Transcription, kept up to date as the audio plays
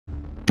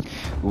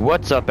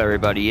What's up,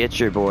 everybody? It's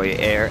your boy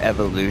Air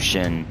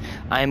Evolution.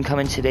 I am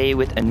coming today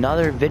with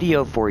another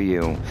video for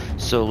you.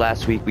 So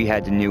last week we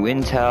had the new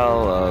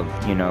intel of,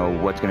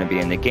 what's going to be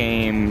in the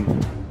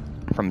game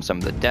from some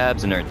of the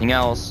devs and everything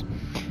else,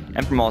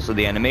 and from also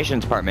the animation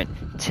department.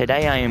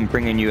 Today I am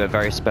bringing you a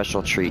very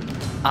special treat.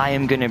 I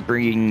am going to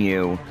bring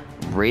you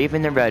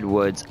Raven the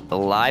Redwoods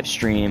live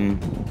stream.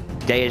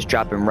 Day is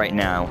dropping right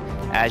now.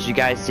 As you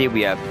guys see,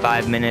 we have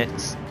 5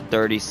 minutes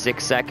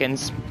 36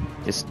 seconds.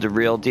 This is the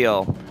real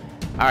deal.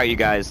 Alright, you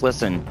guys,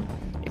 listen.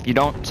 If you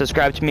don't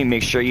subscribe to me,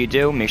 make sure you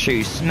do. Make sure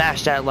you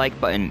smash that like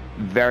button.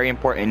 Very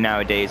important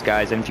nowadays,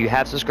 guys. And if you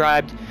have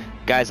subscribed,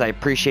 guys, I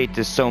appreciate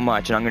this so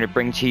much. And I'm going to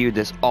bring to you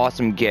this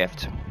awesome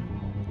gift.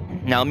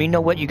 Now, let me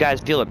know what you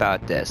guys feel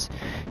about this.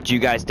 Do you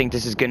guys think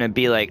this is going to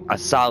be like a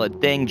solid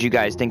thing? Do you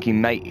guys think you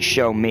might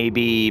show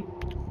maybe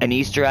an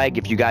Easter egg?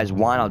 If you guys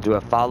want, I'll do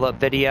a follow-up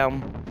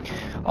video.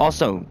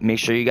 Also, make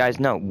sure you guys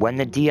know, when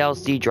the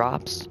DLC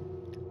drops,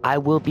 I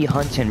will be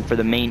hunting for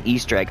the main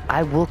Easter egg.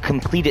 I will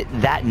complete it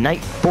that night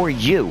for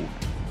you.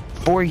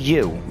 For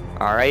you.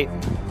 Alright?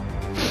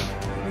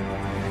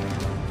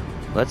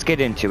 Let's get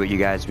into it, you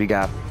guys. We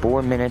got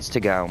 4 minutes to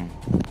go.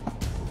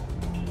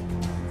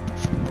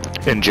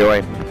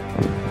 Enjoy.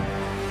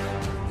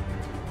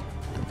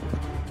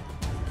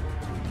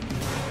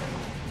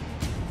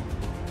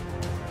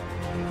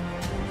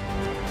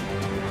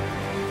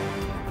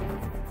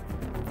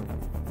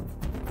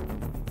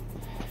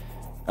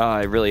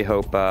 I really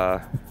hope, you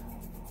know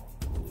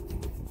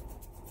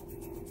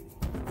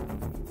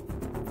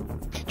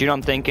what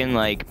I'm thinking?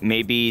 Like,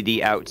 maybe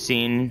the out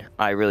scene,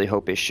 I really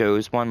hope it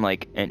shows one,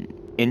 like, an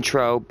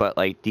intro, but,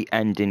 like, the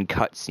ending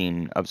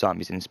cutscene of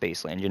Zombies in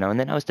Spaceland, And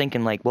then I was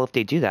thinking, like, well, if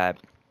they do that,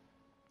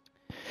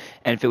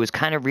 and if it was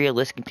kind of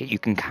realistic that you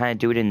can kind of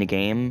do it in the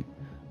game,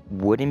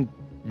 wouldn't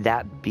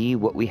that be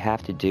what we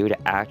have to do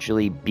to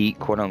actually beat,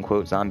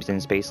 quote-unquote, Zombies in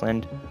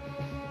Spaceland?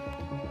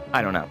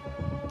 I don't know.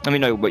 Let me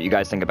know what you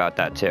guys think about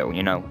that too,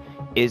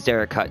 Is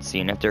there a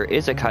cutscene? If there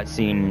is a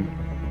cutscene,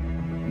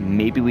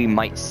 maybe we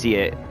might see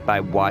it by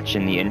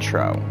watching the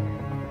intro.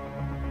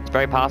 It's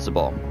very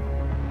possible.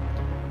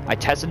 I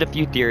tested a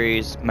few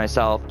theories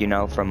myself,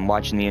 from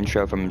watching the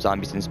intro from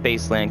Zombies in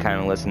Spaceland, kind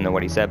of listening to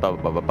what he said, blah,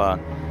 blah, blah, blah,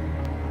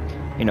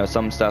 blah.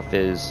 Some stuff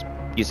is,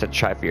 you just have to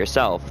try for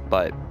yourself,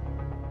 but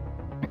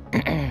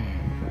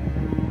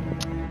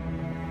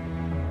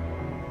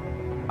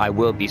I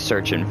will be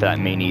searching for that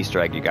main Easter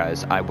egg, you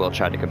guys. I will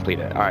try to complete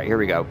it. Alright, here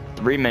we go.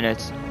 3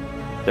 minutes,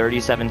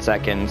 37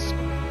 seconds.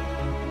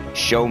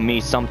 Show me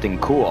something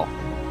cool.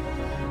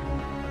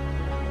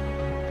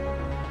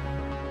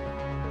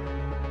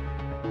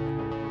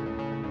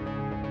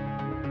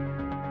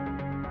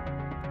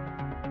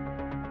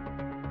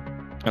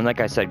 And like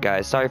I said,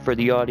 guys, sorry for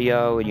the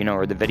audio,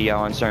 or the video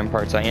on certain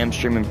parts. I am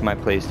streaming from my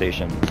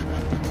PlayStation.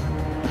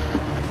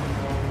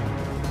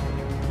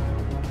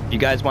 If you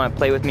guys want to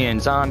play with me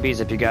in Zombies,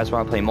 if you guys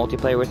want to play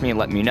multiplayer with me,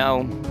 let me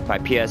know. My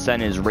PSN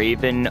is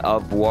Raven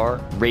of War,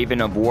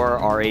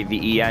 RavenofWar.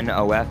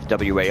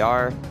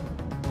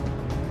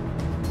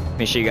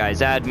 Make sure you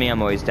guys add me.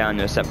 I'm always down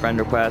to accept friend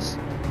requests.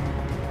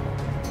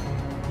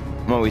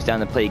 I'm always down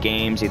to play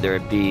games, either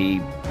it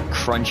be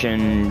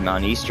crunching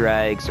on Easter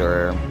eggs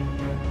or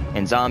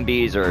in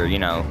Zombies, or,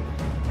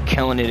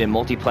 killing it in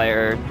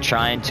multiplayer,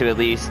 trying to at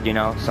least,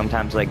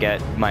 sometimes I get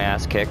my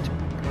ass kicked,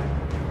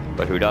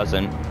 but who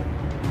doesn't?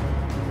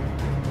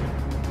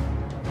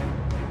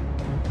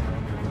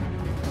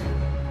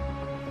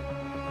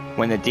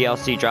 When the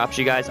DLC drops,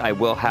 you guys, I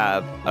will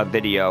have a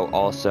video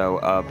also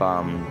of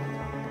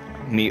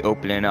me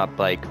opening up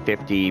like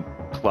 50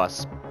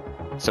 plus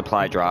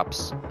supply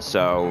drops,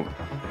 so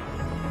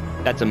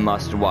that's a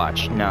must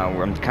watch. Now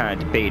I'm kind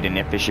of debating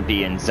if it should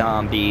be in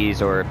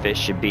Zombies or if it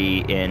should be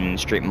in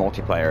straight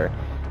multiplayer.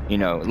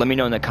 Let me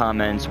know in the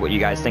comments what you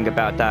guys think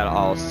about that.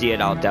 I'll see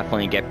it. I'll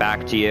definitely get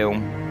back to you.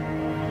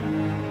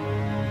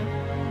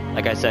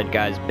 Like I said,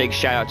 guys, big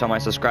shout out to all my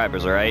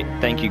subscribers, alright?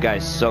 Thank you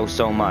guys so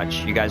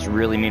much. You guys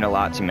really mean a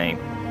lot to me.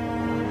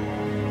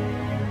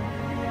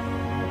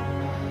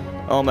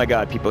 Oh my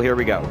god, people, here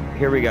we go.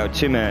 Here we go,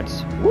 2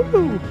 minutes.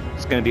 Woo!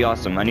 It's gonna be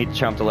awesome. I need to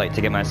turn off the light to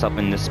get myself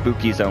in the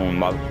spooky zone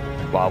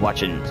while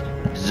watching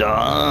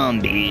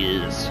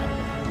Zombies.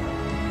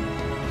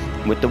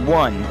 With the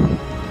one,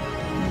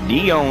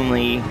 the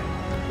only,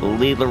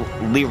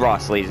 Lee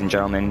Ross, ladies and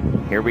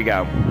gentlemen. Here we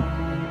go.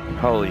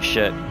 Holy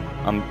shit.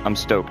 I'm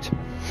stoked.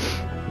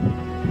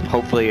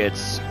 Hopefully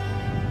it's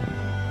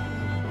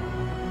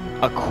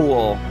a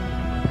cool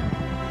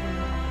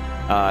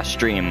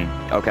stream,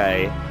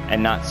 okay,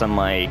 and not some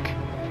like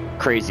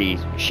crazy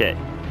shit.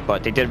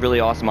 But they did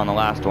really awesome on the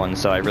last one,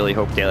 so I really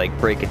hope they like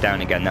break it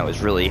down again. That was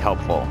really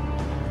helpful.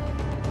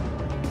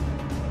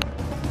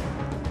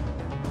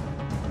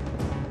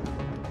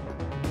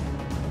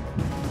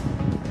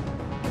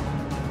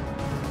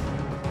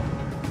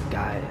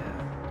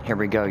 Here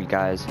we go, you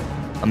guys.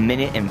 1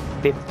 minute and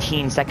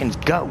 15 seconds,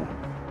 go!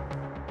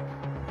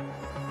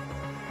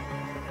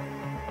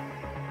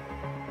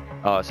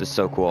 Oh, this is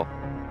so cool.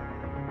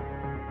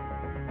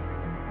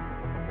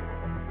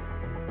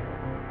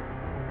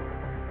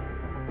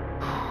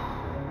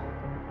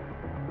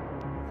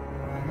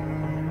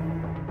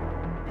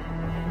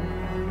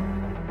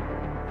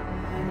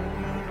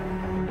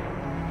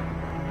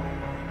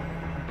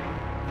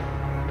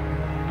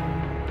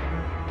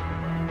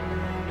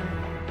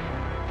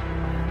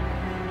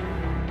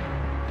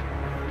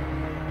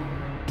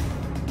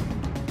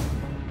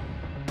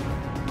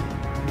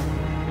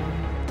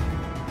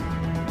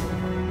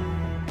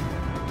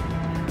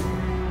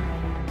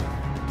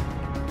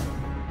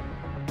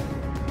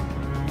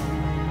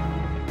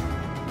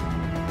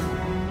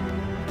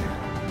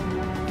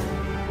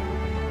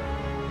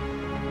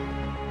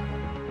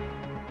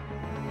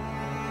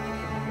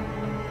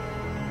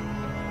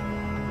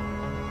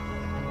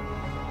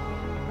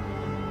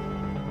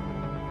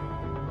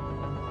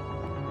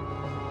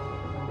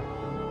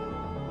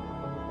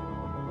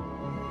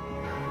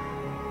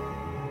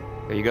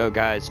 Here you go,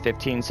 guys.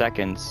 15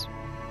 seconds.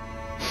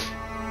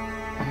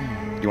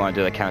 You want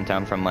to do the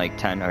countdown from like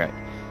 10? Okay.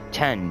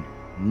 10,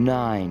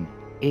 9,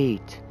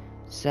 8,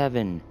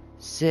 7,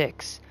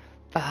 6,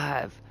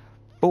 5,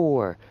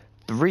 4,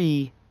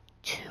 3,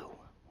 2, 1.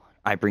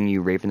 I bring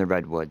you Raven the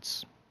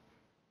Redwoods.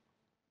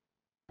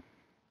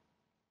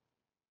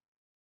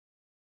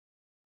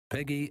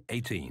 Peggy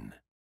 18.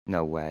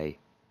 No way.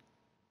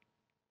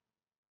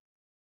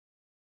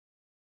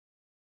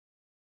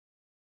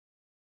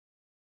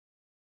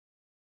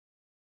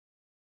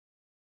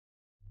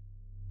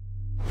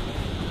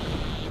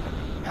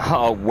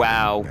 Oh,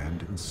 wow.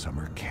 Abandoned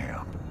summer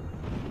camp.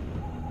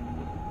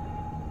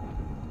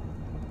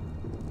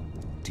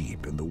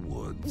 Deep in the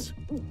woods.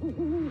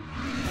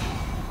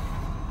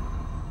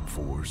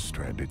 4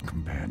 stranded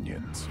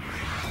companions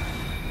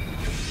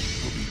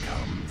will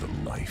become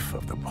the life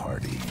of the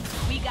party.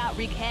 We got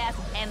recast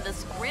and the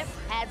script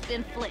has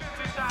been flipped.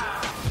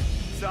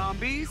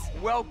 Zombies,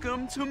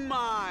 welcome to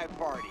my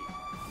party.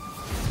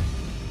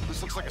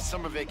 This looks like a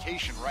summer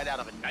vacation right out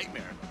of a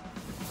nightmare.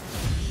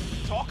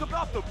 Talk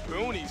about the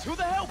boonies. Who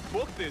the hell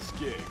booked this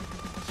gig?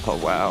 Oh,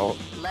 wow.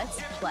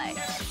 Let's play.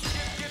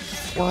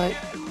 What?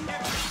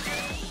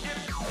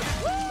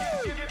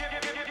 Woo!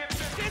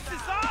 This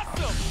is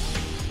awesome!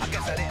 I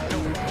guess I didn't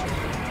know.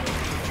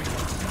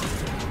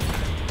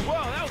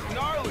 Whoa, that was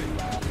gnarly.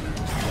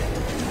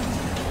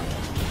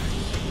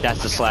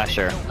 That's the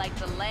slasher. Like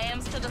the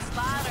lambs to the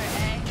slaughter,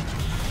 eh?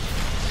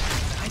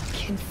 I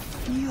can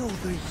feel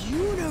the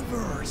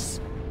universe.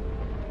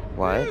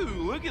 What? Ooh,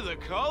 look at the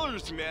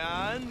colors,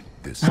 man.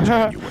 This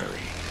January,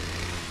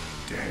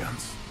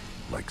 dance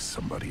like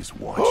somebody's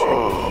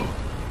watching.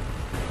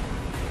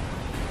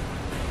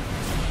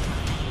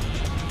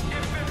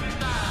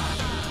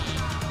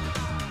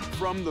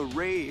 From the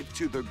rave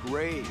to the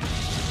grave.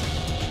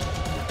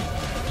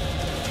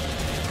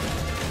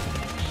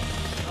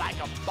 Like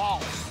a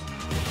boss.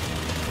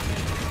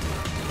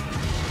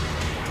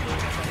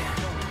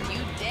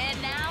 You dead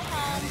now,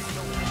 Holmes?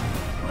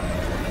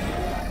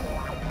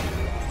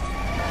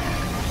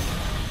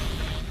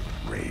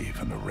 Rave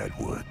in the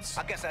Redwoods.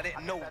 I guess I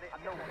didn't know.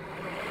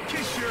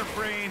 Kiss your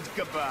brains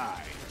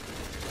goodbye.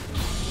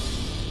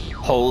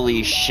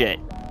 Holy shit.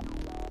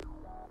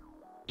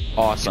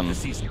 Awesome. The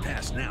season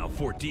pass now.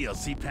 4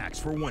 DLC packs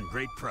for one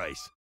great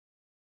price.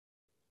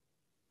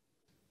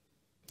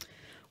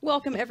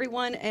 Welcome,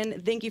 everyone,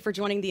 and thank you for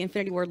joining the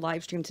Infinity Ward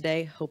live stream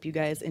today. Hope you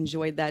guys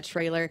enjoyed that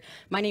trailer.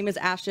 My name is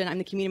Ashton. I'm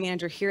the community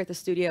manager here at the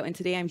studio, and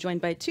today I'm joined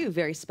by 2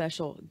 very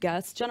special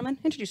guests. Gentlemen,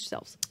 introduce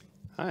yourselves.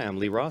 Hi, I'm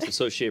Lee Ross,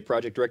 Associate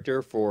Project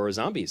Director for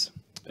Zombies.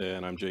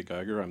 And I'm Jake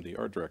Geiger. I'm the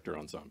art director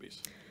on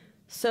Zombies.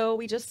 So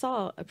we just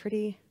saw a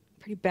pretty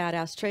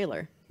badass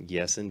trailer.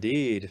 Yes,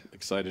 indeed.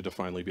 Excited to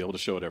finally be able to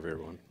show it to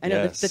everyone. I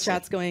know Yes. the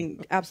chat's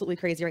going absolutely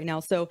crazy right now.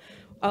 So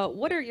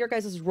what are your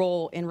guys'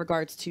 role in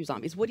regards to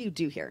Zombies? What do you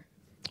do here?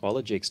 I'll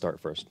let Jake start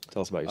first.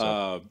 Tell us about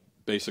yourself.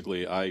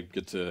 Basically, I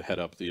get to head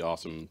up the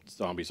awesome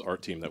Zombies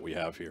art team that we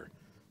have here.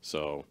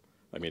 So,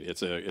 I mean,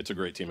 it's a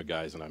great team of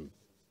guys, and I'm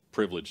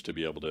privileged to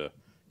be able to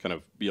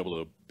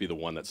be the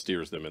one that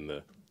steers them in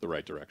the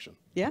right direction.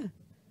 Yeah.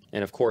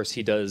 And of course,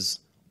 he does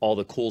all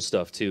the cool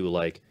stuff too,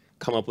 like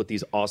come up with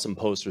these awesome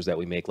posters that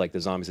we make, like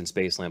the Zombies in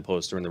Spaceland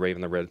poster and the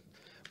Raven the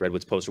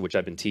Redwoods poster, which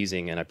I've been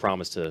teasing, and I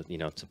promise to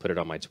to put it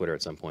on my Twitter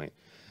at some point.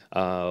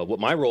 What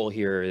my role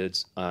here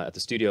is at the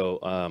studio,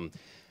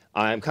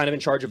 I'm kind of in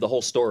charge of the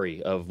whole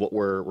story of what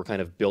we're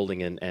kind of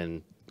building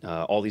and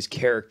all these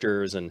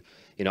characters, and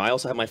I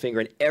also have my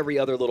finger in every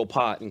other little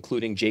pot,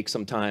 including Jake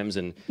sometimes,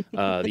 and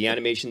the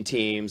animation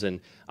teams, and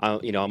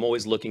I'm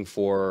always looking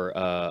for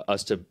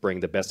us to bring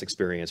the best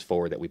experience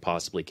forward that we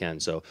possibly can.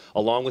 So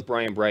along with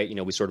Brian Bright,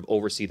 we sort of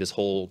oversee this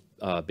whole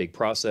big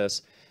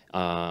process,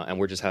 and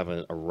we're just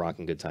having a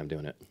rocking good time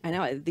doing it. I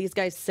know. These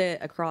guys sit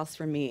across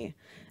from me,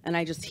 and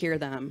I just hear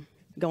them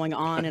going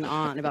on and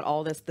on about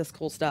all this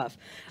cool stuff.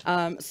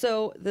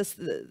 So this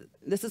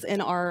is in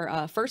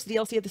our first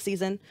DLC of the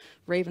season.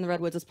 Raven the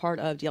Redwoods is part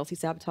of DLC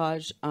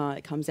Sabotage.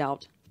 It comes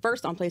out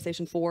first on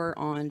PlayStation 4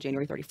 on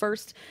January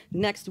 31st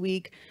next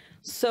week.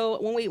 So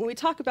when we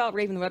talk about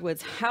Raven the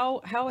Redwoods,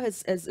 how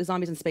is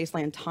Zombies in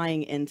Spaceland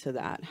tying into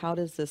that? How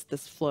does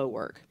this flow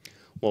work?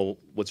 Well,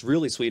 what's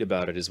really sweet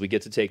about it is we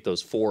get to take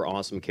those 4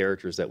 awesome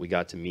characters that we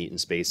got to meet in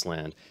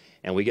Spaceland,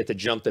 and we get to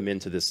jump them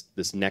into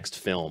this next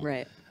film.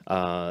 Right.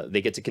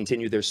 They get to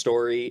continue their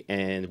story,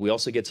 and we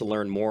also get to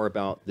learn more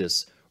about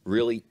this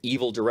really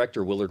evil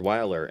director, Willard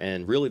Wyler.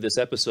 And really, this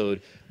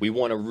episode, we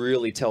want to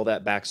really tell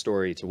that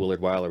backstory to Willard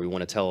Wyler. We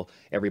want to tell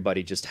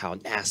everybody just how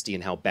nasty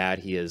and how bad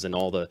he is and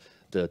all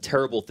the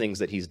terrible things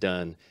that he's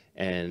done.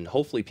 And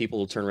hopefully people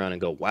will turn around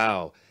and go,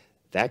 wow,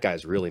 that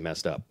guy's really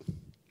messed up.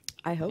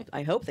 I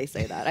hope they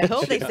say that. I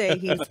hope they say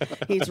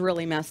he's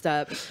really messed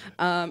up.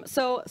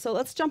 So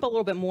let's jump a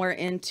little bit more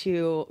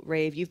into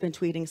Rave. You've been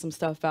tweeting some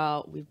stuff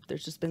out.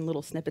 There's just been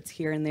little snippets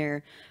here and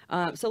there.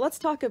 So let's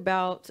talk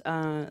about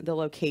the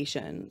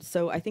location.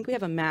 So I think we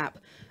have a map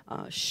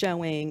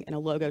showing and a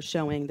logo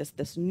showing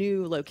this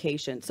new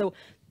location. So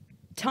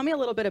tell me a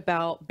little bit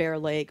about Bear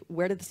Lake.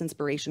 Where did this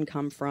inspiration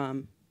come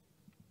from?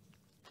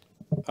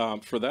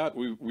 For that,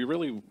 we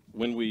really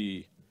when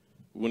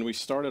we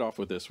started off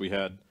with this, we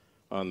had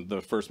on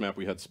the first map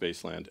we had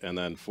Spaceland, and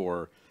then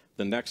for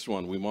the next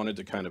one we wanted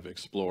to kind of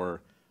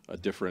explore a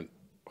different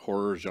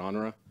horror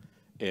genre,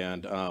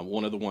 and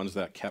one of the ones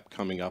that kept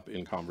coming up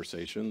in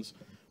conversations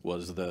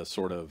was the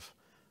sort of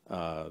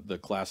the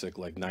classic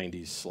like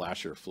 90s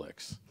slasher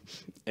flicks.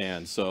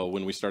 And so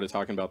when we started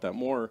talking about that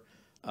more,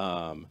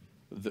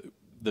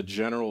 the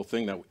general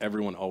thing that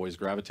everyone always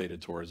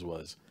gravitated towards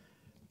was,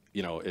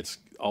 you know, it's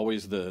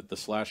always the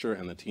slasher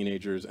and the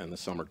teenagers and the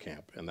summer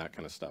camp and that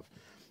kind of stuff.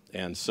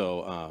 And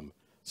so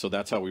so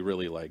that's how we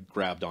really like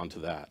grabbed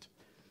onto that,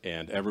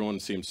 and everyone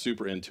seemed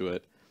super into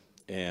it.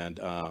 And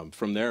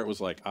from there it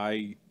was like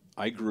I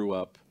grew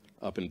up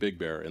in Big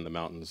Bear in the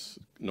mountains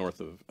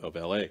north of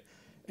LA.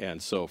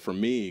 And so for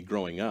me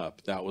growing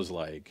up, that was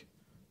like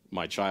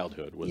my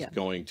childhood was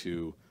going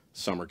to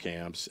summer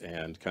camps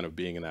and kind of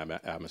being in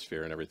that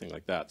atmosphere and everything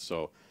like that.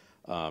 So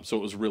so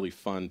it was really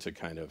fun to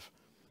kind of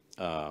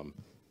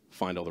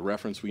find all the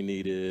reference we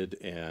needed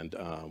and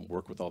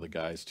work with all the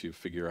guys to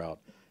figure out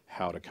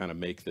how to kind of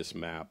make this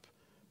map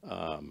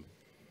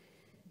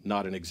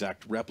not an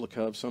exact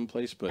replica of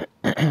someplace, but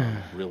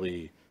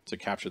really to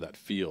capture that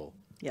feel.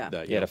 Yeah.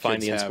 That, to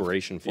find the kids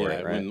inspiration for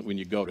it, right? When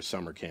you go to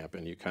summer camp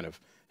and you kind of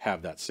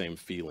have that same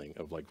feeling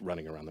of like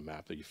running around the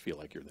map, that you feel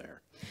like you're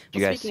there. Do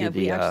you guys see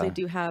we actually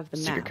do have the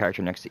secret map.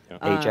 character next to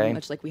AJ?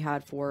 Much like we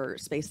had for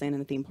Spaceland in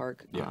the theme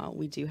park,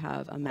 we do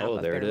have a map. Oh,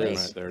 of there Bear it is. Lake.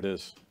 Right, there it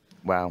is.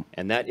 Wow.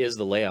 And that is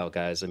the layout,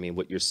 guys. I mean,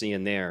 what you're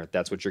seeing there,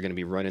 that's what you're going to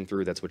be running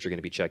through. That's what you're going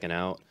to be checking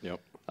out. Yep.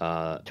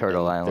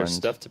 Turtle and Island. There's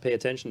stuff to pay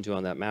attention to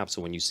on that map.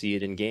 So when you see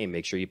it in game,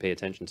 make sure you pay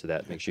attention to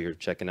that. Make sure you're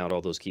checking out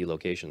all those key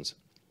locations.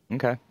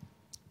 Okay.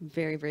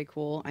 Very, very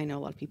cool. I know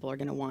a lot of people are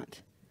going to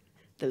want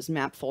those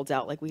map folds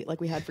out like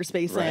we had for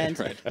Spaceland.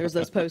 Right. There's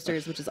those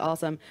posters, which is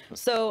awesome.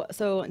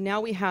 So now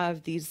we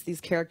have these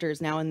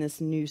characters now in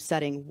this new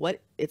setting. We're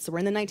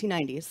in the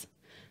 1990s.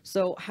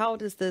 So how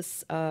does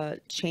this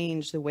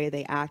change the way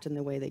they act and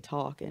the way they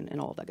talk and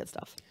all of that good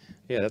stuff?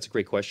 Yeah, that's a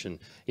great question.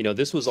 You know,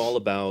 this was all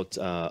about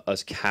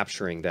us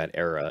capturing that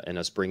era and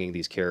us bringing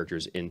these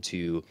characters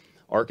into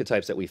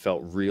archetypes that we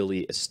felt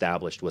really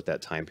established what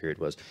that time period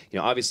was. You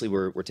know, obviously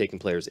we're taking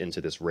players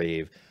into this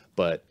rave,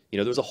 but you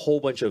know, there was a whole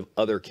bunch of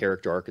other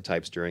character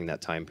archetypes during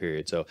that time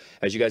period. So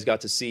as you guys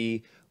got to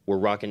see, we're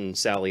rocking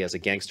Sally as a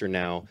gangster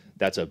now.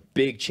 That's a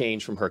big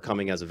change from her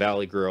coming as a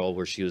Valley girl,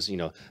 where she was, you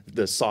know,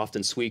 the soft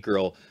and sweet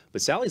girl.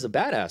 But Sally's a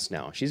badass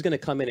now. She's going to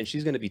come in and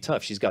she's going to be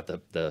tough. She's got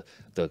the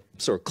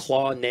sort of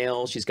claw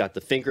nails. She's got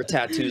the finger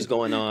tattoos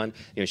going on.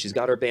 You know, she's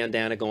got her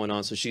bandana going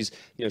on. So she's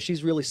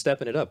really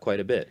stepping it up quite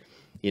a bit.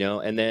 You know,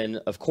 and then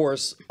of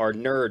course our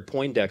nerd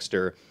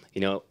Poindexter, you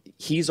know,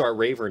 he's our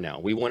raver now.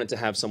 We wanted to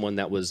have someone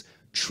that was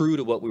true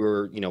to what we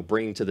were, you know,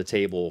 bringing to the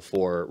table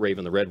for Rave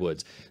in the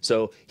Redwoods.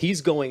 So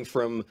he's going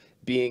from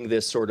being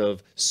this sort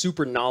of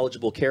super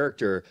knowledgeable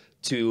character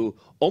to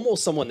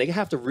almost someone they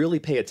have to really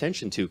pay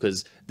attention to,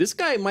 because this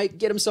guy might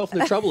get himself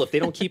into trouble if they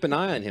don't keep an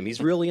eye on him.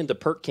 He's really into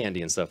perk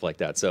candy and stuff like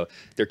that. So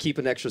they're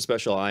keeping an extra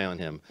special eye on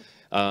him.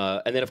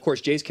 And then, of course,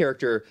 Jay's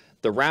character,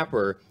 the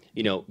rapper,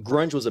 you know,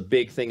 grunge was a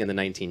big thing in the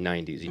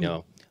 1990s, you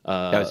know.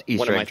 That was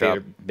one of my drop.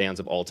 favorite bands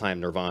of all time,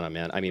 Nirvana,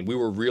 man. I mean, we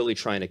were really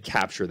trying to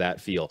capture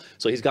that feel.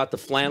 So he's got the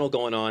flannel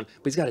going on,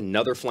 but he's got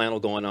another flannel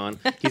going on.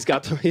 He's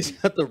got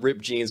the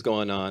ripped jeans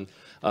going on,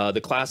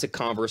 the classic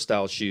Converse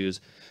style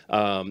shoes.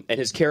 And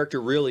his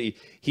character really,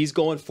 he's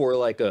going for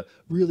like a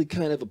really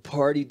kind of a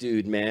party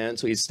dude, man.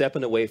 So he's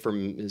stepping away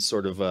from his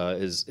sort of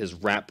his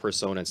rap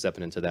persona and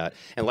stepping into that.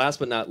 And last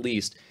but not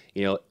least,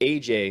 you know,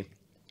 AJ,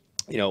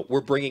 you know, we're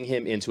bringing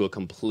him into a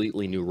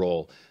completely new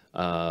role.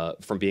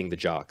 From being the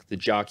jock. The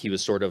jock, he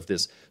was sort of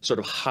this sort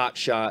of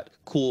hotshot,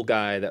 cool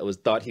guy that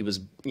thought he was,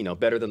 you know,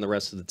 better than the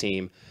rest of the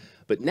team.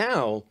 But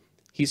now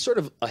he's sort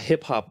of a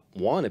hip hop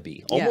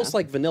wannabe, almost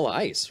like Vanilla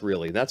Ice,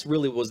 really. That's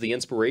really was the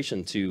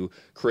inspiration to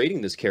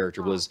creating this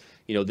character was,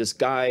 you know, this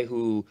guy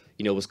who,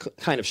 you know, was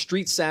kind of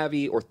street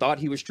savvy or thought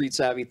he was street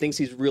savvy, thinks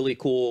he's really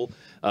cool.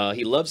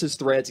 He loves his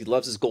threads. He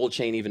loves his gold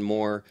chain even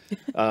more.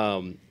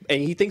 And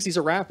he thinks he's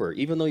a rapper,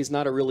 even though he's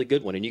not a really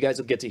good one. And you guys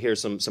will get to hear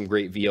some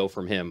great VO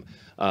from him.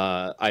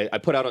 I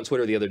put out on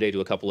Twitter the other day to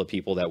a couple of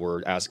people that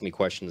were asking me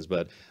questions,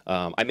 but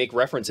I make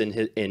reference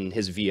in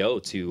his VO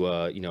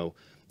to, you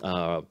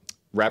know,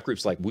 rap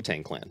groups like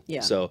Wu-Tang Clan.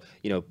 Yeah. So,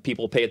 you know,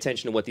 people pay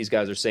attention to what these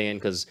guys are saying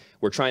because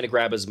we're trying to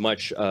grab as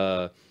much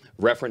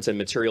reference and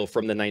material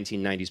from the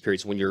 1990s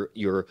period. So when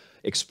you're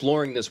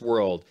exploring this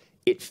world,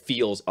 it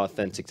feels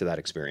authentic to that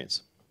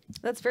experience.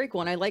 That's very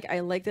cool, and I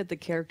like that the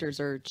characters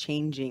are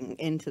changing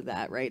into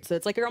that, right? So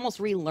it's like you're almost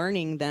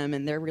relearning them,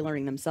 and they're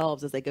relearning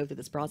themselves as they go through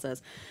this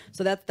process.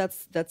 So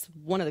that's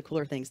one of the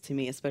cooler things to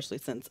me, especially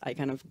since I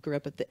kind of grew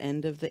up at the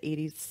end of the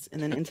 80s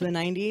and then into the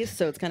 90s.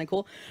 So it's kind of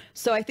cool.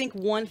 So I think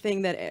one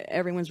thing that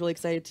everyone's really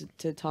excited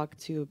to talk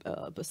to,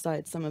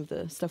 besides some of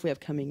the stuff we have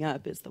coming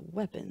up, is the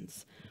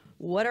weapons.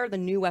 What are the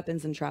new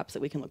weapons and traps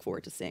that we can look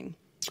forward to seeing?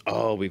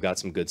 Oh, we've got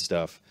some good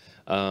stuff.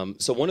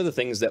 So one of the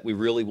things that we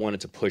really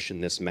wanted to push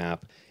in this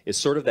map is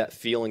sort of that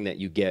feeling that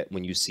you get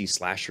when you see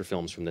slasher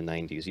films from the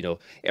 90s. You know,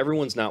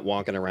 everyone's not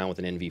walking around with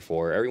an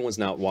NV4. Everyone's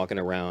not walking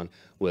around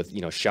with, you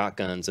know,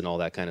 shotguns and all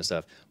that kind of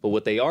stuff. But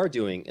what they are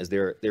doing is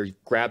they're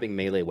grabbing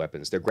melee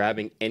weapons. They're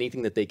grabbing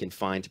anything that they can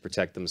find to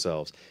protect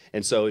themselves.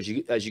 And so as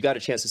you got a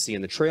chance to see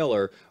in the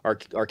trailer,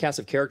 our cast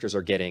of characters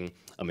are getting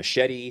a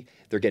machete,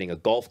 they're getting a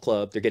golf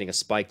club, they're getting a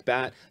spiked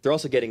bat, they're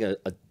also getting a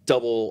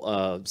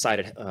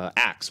double-sided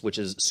axe, which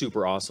is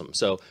super awesome.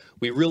 So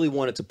we really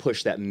wanted to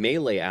push that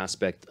melee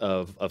aspect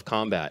of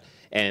combat,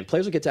 and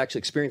players will get to actually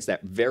experience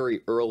that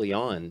very early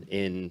on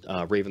in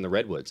Rave in the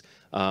Redwoods.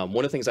 One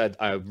of the things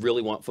I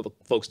really want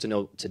folks to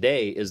know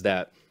today is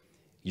that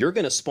you're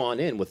going to spawn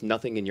in with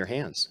nothing in your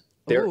hands.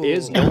 There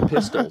is no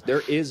pistol.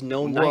 There is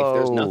no knife.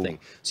 There's nothing.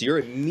 So you're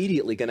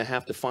immediately going to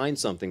have to find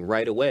something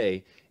right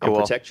away and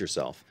protect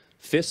yourself.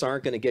 Fists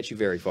aren't going to get you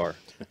very far.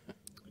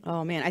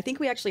 Oh, man. I think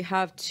we actually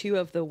have 2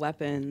 of the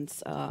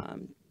weapons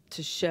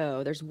to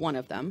show. There's one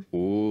of them.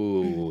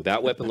 Ooh,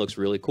 that weapon looks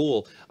really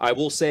cool. I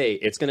will say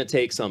it's going to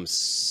take some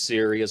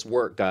serious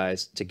work,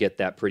 guys, to get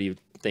that pretty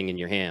thing in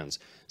your hands.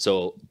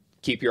 So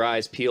keep your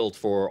eyes peeled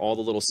for all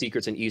the little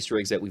secrets and Easter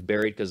eggs that we've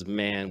buried, because,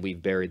 man,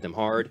 we've buried them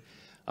hard.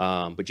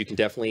 But you can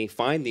definitely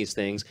find these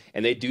things,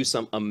 and they do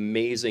some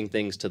amazing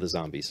things to the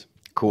zombies.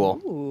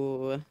 Cool.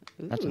 Ooh.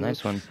 That's a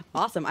nice one.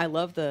 Awesome. I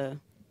love the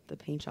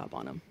paint job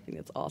on them. I think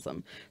that's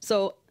awesome.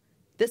 So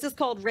this is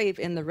called Rave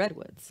in the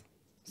Redwoods.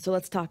 So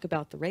let's talk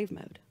about the Rave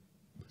mode.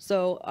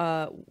 So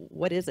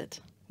what is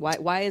it?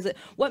 Why is it?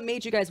 What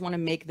made you guys want to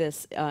make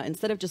this,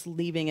 instead of just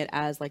leaving it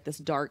as like this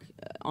dark,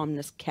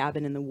 ominous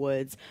cabin in the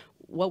woods,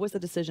 what was the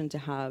decision to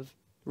have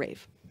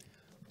Rave?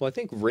 Well, I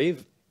think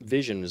Rave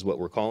Vision is what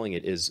we're calling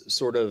it, is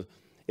sort of,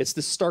 it's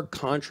the stark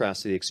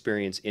contrast to the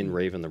experience in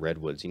Rave in the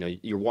Redwoods. You know,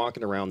 you're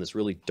walking around this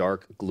really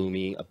dark,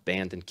 gloomy,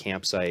 abandoned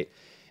campsite,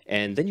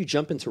 and then you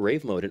jump into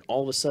Rave mode, and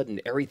all of a sudden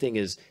everything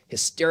is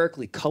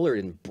hysterically colored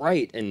and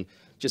bright and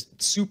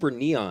just super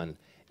neon.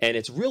 And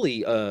it's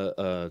really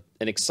an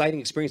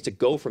exciting experience to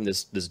go from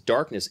this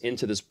darkness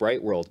into this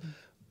bright world.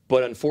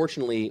 But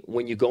unfortunately,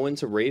 when you go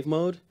into Rave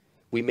mode,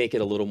 we make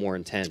it a little more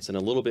intense and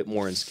a little bit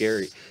more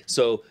scary.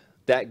 So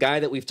that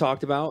guy that we've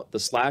talked about, the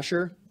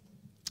slasher,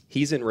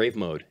 he's in Rave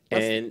mode.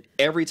 And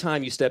every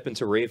time you step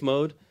into Rave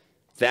mode,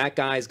 that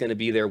guy's going to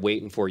be there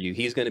waiting for you.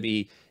 He's going to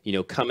be, you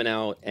know, coming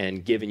out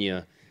and giving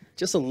you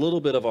just a little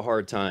bit of a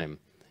hard time.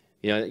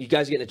 You know, you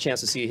guys are getting a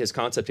chance to see his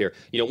concept here.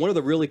 You know, one of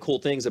the really cool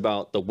things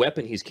about the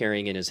weapon he's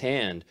carrying in his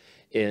hand,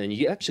 and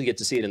you actually get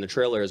to see it in the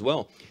trailer as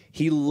well,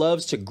 he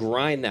loves to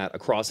grind that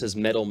across his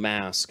metal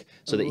mask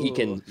so that he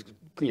can,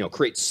 you know,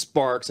 create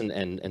sparks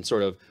and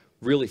sort of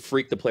really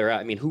freak the player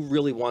out. I mean, who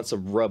really wants to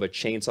rub a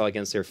chainsaw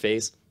against their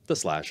face? The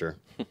slasher.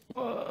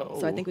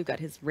 So I think we've got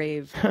his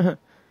Rave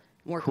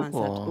more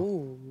concept.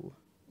 Ooh.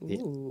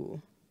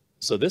 Ooh.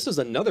 So this is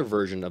another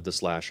version of the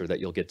slasher that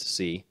you'll get to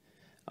see.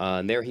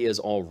 And there he is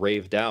all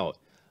raved out.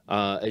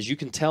 As you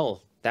can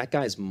tell, that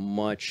guy's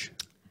much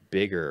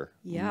bigger.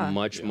 Yeah.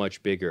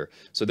 Much bigger.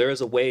 So there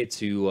is a way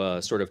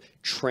to sort of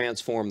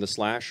transform the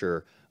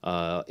slasher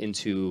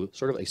into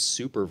sort of a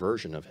super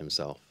version of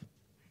himself.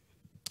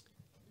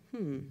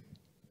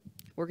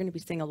 We're going to be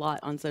seeing a lot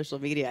on social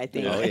media, I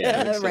think, Oh,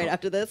 yeah, I think so. right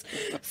after this.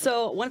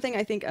 So one thing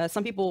I think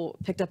some people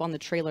picked up on the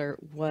trailer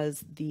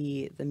was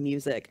the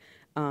music.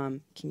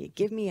 Can you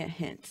give me a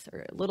hint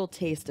or a little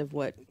taste of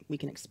what we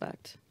can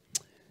expect?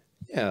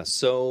 Yeah,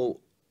 so,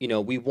 you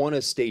know, we want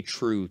to stay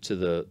true to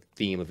the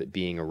theme of it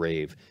being a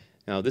rave.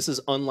 Now, this is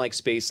unlike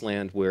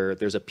Spaceland, where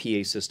there's a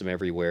PA system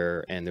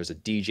everywhere and there's a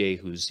DJ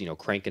who's, you know,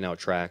 cranking out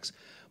tracks.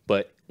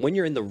 But when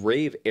you're in the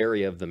rave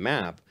area of the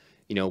map,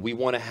 you know, we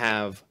want to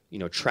have, you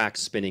know,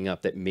 tracks spinning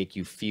up that make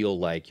you feel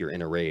like you're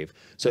in a rave.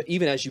 So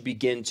even as you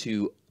begin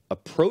to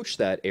approach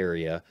that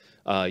area,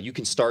 you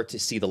can start to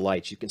see the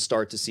lights, you can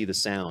start to see the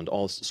sound,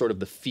 all sort of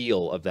the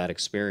feel of that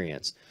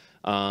experience.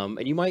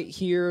 And you might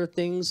hear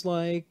things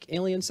like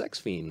Alien Sex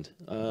Fiend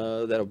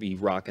that'll be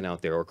rocking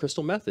out there, or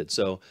Crystal Method.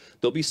 So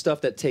there'll be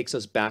stuff that takes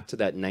us back to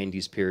that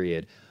 90s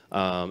period.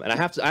 And I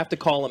have to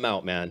call him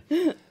out, man.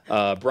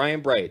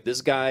 Brian Bright,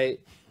 this guy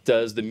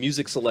does the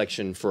music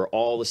selection for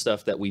all the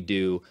stuff that we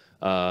do.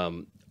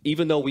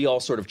 Even though we all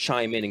sort of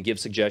chime in and give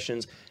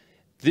suggestions,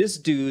 this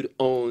dude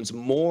owns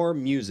more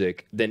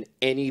music than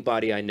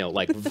anybody I know.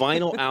 Like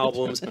vinyl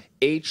albums,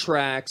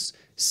 8-tracks,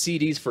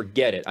 CDs,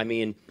 forget it. I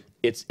mean,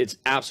 it's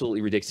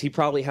absolutely ridiculous. He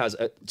probably has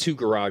 2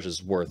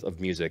 garages worth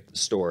of music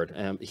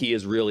stored. He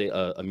is really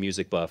a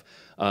music buff.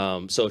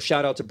 So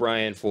shout out to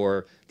Brian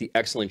for the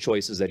excellent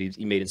choices that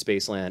he made in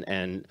Spaceland.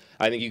 And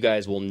I think you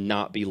guys will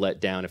not be let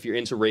down. If you're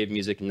into rave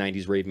music,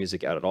 90s rave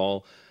music at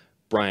all,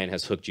 Brian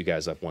has hooked you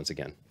guys up once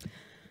again.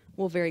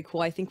 Well, very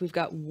cool. I think we've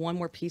got one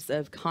more piece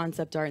of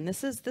concept art, and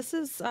this is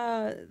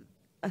a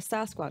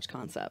Sasquatch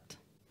concept.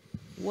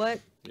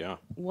 Yeah.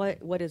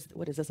 What is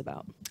this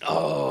about?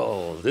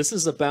 Oh, this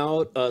is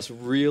about us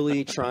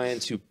really trying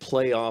to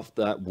play off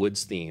that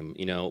woods theme.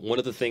 You know, one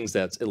of the things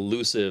that's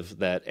elusive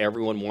that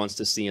everyone wants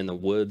to see in the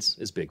woods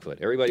is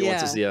Bigfoot. Everybody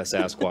wants to see a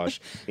Sasquatch.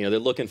 You know, they're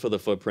looking for the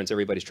footprints.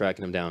 Everybody's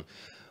tracking them down.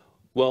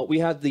 Well, we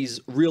had these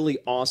really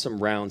awesome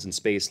rounds in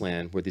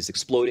Spaceland where these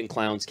exploding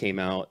clowns came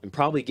out and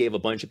probably gave a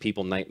bunch of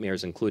people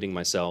nightmares, including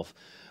myself.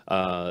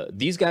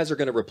 These guys are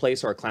going to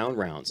replace our clown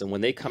rounds, and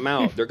when they come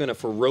out, they're going to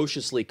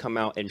ferociously come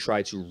out and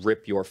try to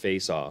rip your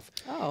face off.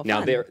 Oh,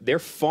 now fun. they're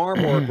far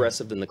more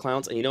aggressive than the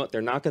clowns, and you know what?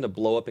 They're not going to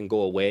blow up and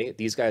go away.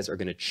 These guys are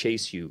going to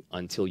chase you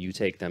until you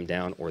take them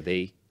down, or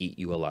they eat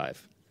you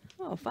alive.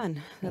 Oh,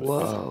 fun. That's,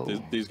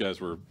 Whoa. These guys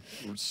were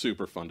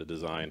super fun to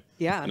design.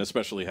 Yeah. And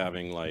especially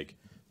having like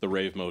the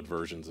rave mode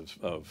versions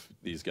of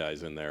these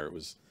guys in there. It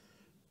was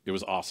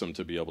awesome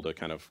to be able to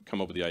kind of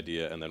come up with the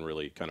idea and then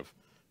really kind of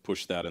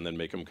push that and then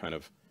make them kind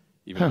of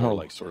even more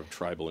like sort of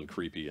tribal and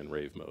creepy in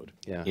rave mode.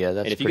 Yeah, Yeah,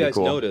 that's And if you pretty guys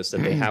cool. notice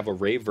that they have a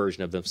rave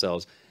version of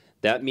themselves,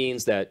 that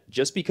means that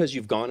just because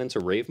you've gone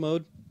into rave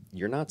mode,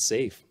 you're not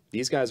safe.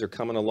 These guys are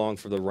coming along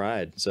for the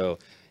ride, so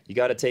you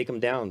got to take them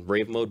down.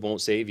 Rave mode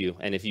won't save you,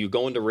 and if you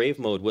go into rave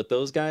mode with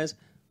those guys,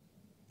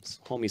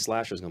 homie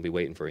Slasher's gonna be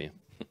waiting for you.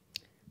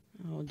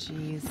 oh,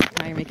 geez.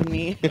 Now you're making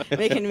me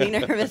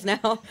nervous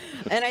now.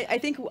 And I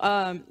think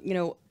you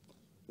know,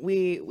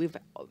 we've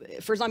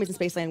for Zombies in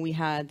Spaceland we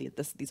had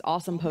these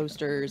awesome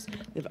posters.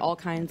 We have all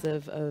kinds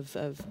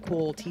of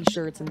cool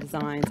T-shirts and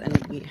designs,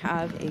 and we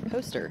have a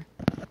poster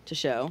to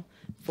show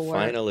for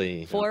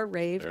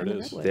Rave There and it the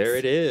is. Redwoods. There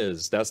it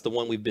is. That's the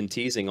one we've been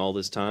teasing all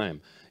this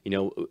time. You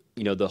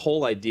know, the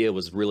whole idea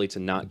was really to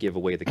not give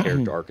away the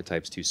character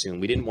archetypes too soon.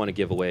 We didn't want to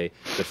give away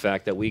the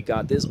fact that we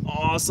got this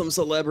awesome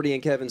celebrity in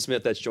Kevin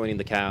Smith that's joining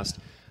the cast.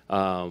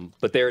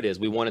 But there it is.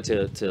 We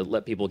wanted to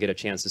let people get a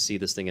chance to see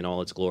this thing in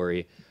all its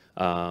glory.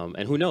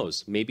 And who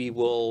knows? Maybe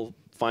we'll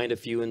find a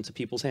few into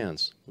people's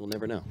hands. We'll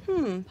never know.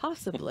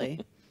 Possibly.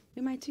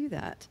 We might do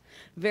that.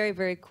 Very,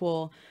 very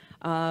cool.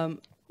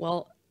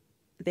 Well,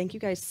 thank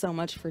you guys so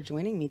much for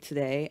joining me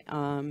today.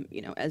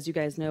 You know, as you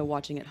guys know,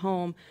 watching at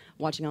home,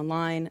 watching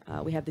online,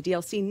 we have the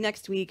DLC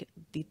next week,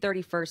 the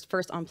 31st,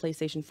 first on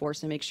PlayStation 4.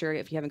 So make sure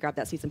if you haven't grabbed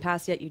that season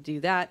pass yet, you do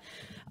that.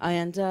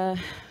 And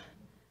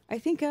I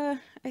think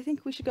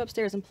we should go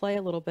upstairs and play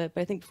a little bit.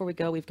 But I think before we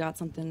go, we've got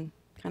something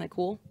kind of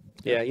cool.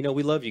 Yeah, you know,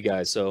 we love you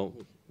guys. So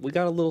we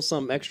got a little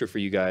something extra for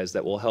you guys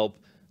that will help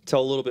tell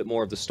a little bit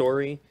more of the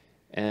story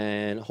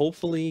and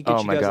hopefully get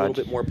Oh you my guys a God.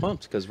 little bit more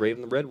pumped because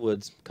Raven the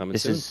Redwoods coming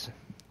This soon. is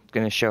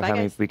going to show Bye, how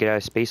many guys. we get out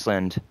of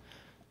Spaceland.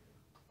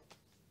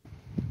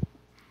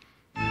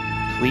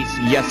 Please,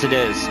 yes it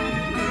is.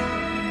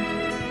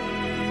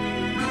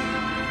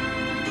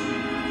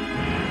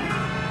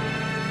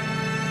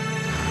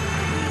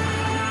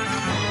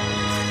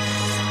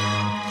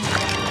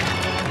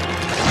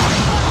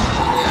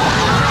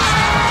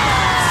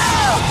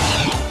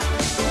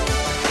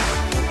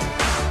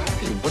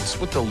 Hey, what's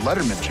with the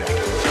Letterman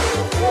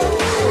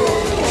jacket?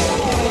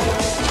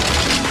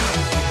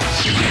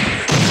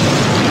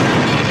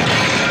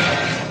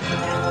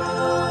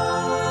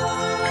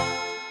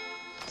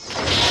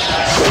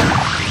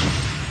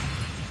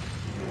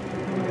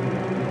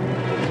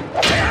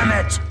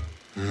 Damn it!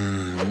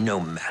 No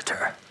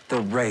matter.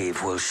 The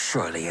rave will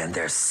surely end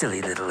their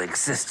silly little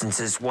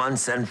existences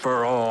once and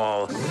for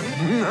all.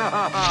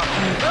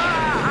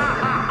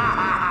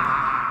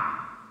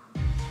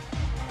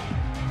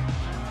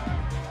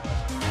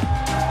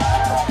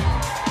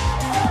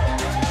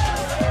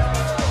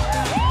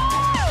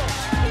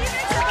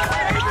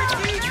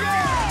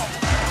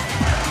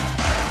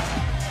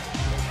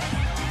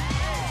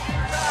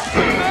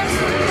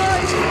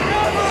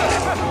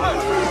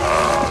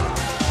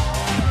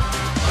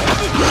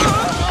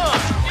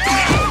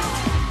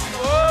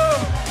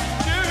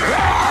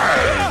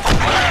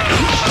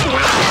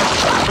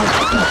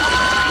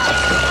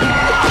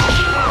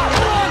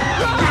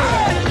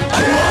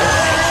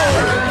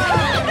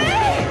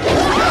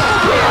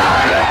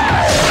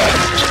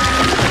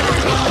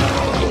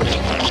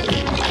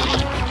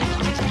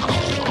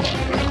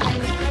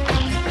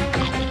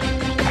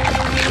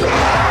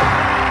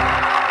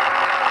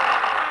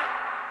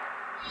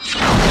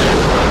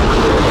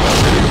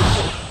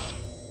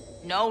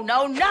 No,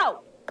 no,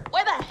 no!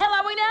 Where the hell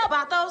are we now,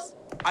 Bathos?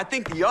 I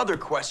think the other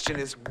question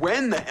is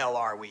when the hell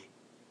are we?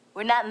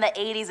 We're not in the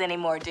 80s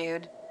anymore,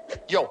 dude.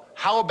 Yo,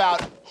 how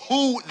about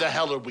who the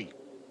hell are we?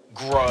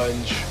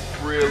 Grunge.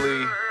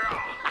 Really?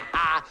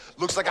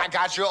 Looks like I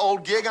got your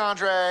old gig,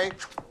 Andre.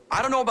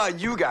 I don't know about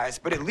you guys,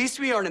 but at least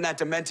we aren't in that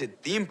demented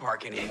theme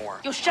park anymore.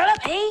 Yo, shut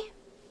up, hey!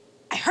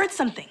 I heard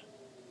something.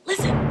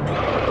 Listen.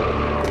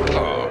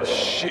 Oh,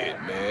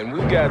 shit, man. We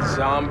got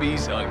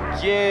zombies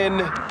again.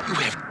 You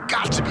have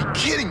got to be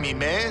kidding me,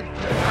 man.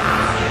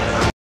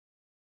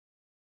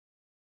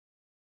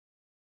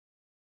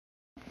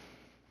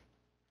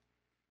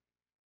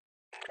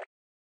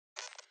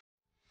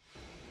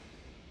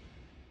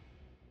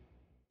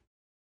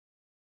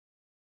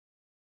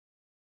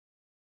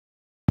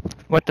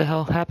 What the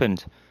hell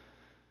happened?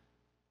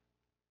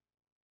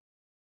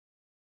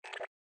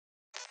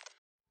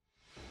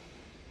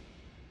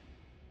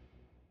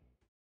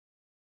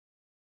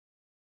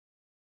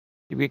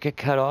 Did we get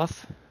cut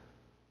off?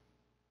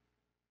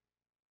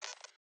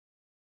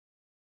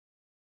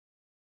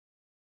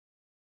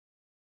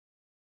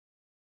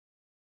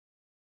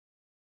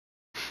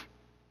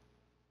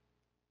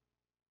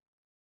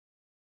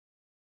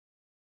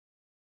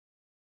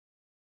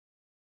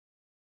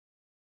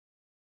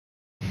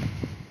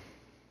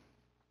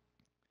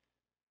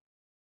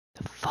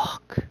 The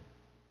fuck?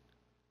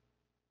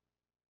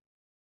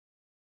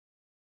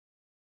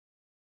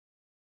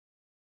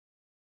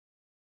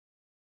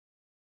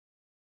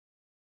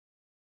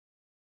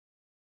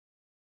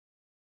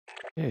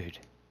 Dude.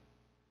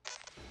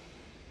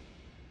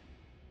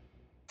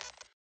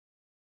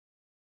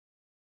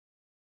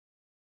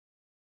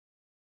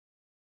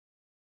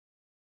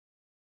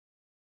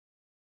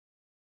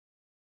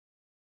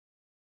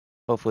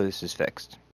 Hopefully this is fixed.